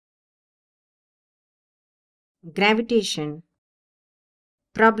Gravitation.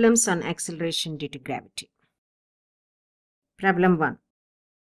 Problems on acceleration due to gravity. Problem 1.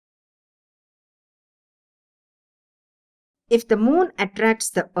 If the moon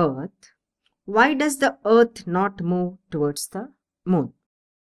attracts the earth, why does the earth not move towards the moon?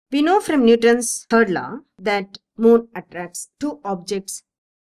 We know from Newton's third law that moon attracts two objects,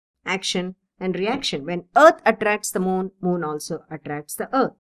 action and reaction. When earth attracts the moon, moon also attracts the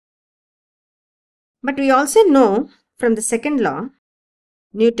earth. But we also know from the second law,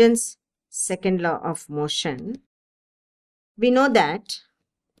 Newton's second law of motion, we know that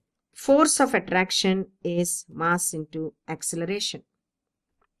force of attraction is mass into acceleration.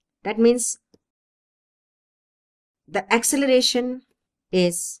 That means the acceleration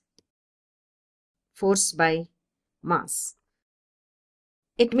is force by mass.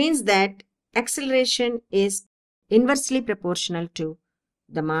 It means that acceleration is inversely proportional to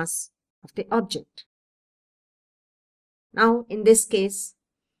the mass of the object. Now, in this case,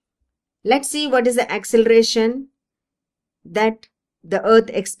 let's see what is the acceleration that the earth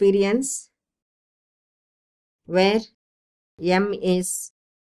experiences, where m is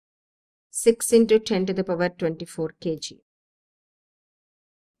 6 into 10 to the power 24 kg.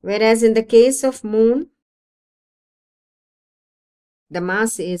 Whereas in the case of moon, the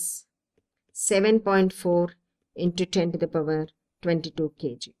mass is 7.4 into 10 to the power 22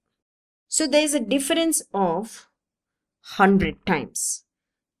 kg. So there is a difference of 100 times.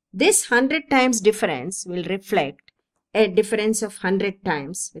 This 100 times difference will reflect a difference of 100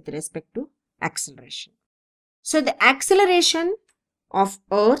 times with respect to acceleration. So the acceleration of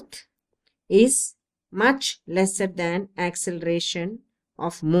earth is much lesser than acceleration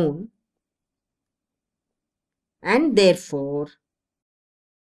of moon, and therefore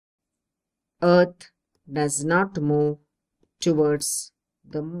earth does not move towards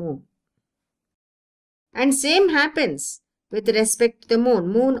the moon. And same happens with respect to the moon.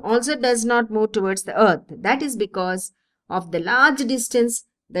 Moon also does not move towards the earth. That is because of the large distance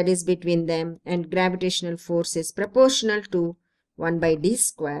that is between them, and gravitational force is proportional to 1 by d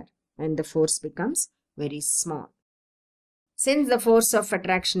square, and the force becomes very small. Since the force of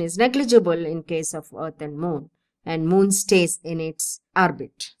attraction is negligible in case of earth and moon stays in its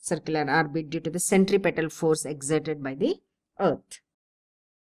orbit, circular orbit, due to the centripetal force exerted by the earth.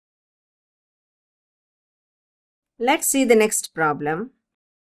 Let's see the next problem.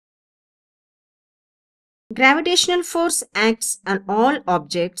 Gravitational force acts on all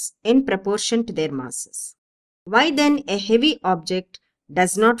objects in proportion to their masses. Why then a heavy object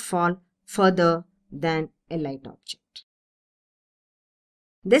does not fall further than a light object?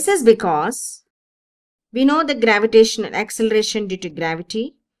 This is because we know the gravitational acceleration due to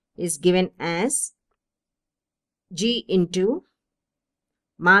gravity is given as g into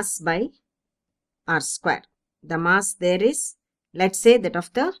mass by r square. The mass there is, let's say, that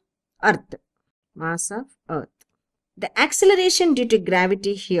of the earth, mass of earth. The acceleration due to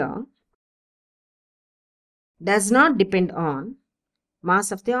gravity here does not depend on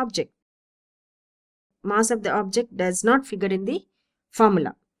mass of the object. Mass of the object does not figure in the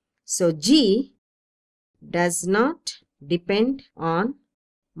formula. So g does not depend on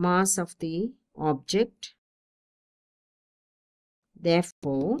mass of the object.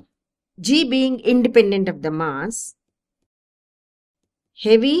 Therefore, g being independent of the mass,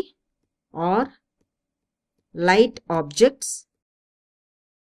 heavy or light objects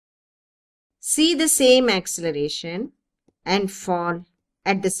see the same acceleration and fall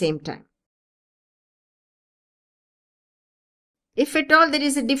at the same time. If at all there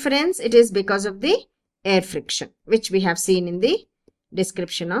is a difference, it is because of the air friction, which we have seen in the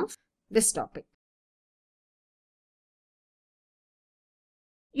description of this topic.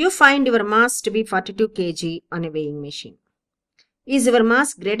 You find your mass to be 42 kg on a weighing machine. Is your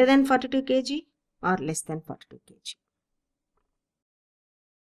mass greater than 42 kg or less than 42 kg?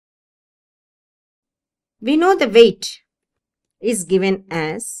 We know the weight is given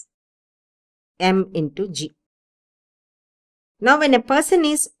as m into g. Now, when a person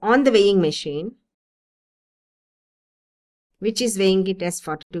is on the weighing machine, which is weighing it as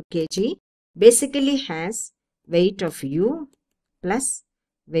 42 kg, basically has weight of u plus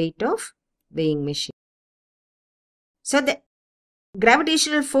weight of weighing machine. So, the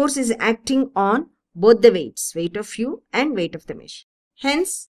gravitational force is acting on both the weights, weight of u and weight of the machine.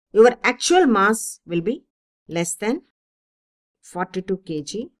 Hence, your actual mass will be less than 42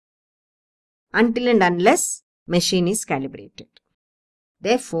 kg until and unless machine is calibrated.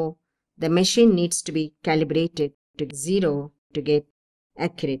 Therefore, the machine needs to be calibrated to 0 to get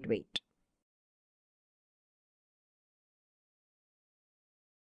accurate weight.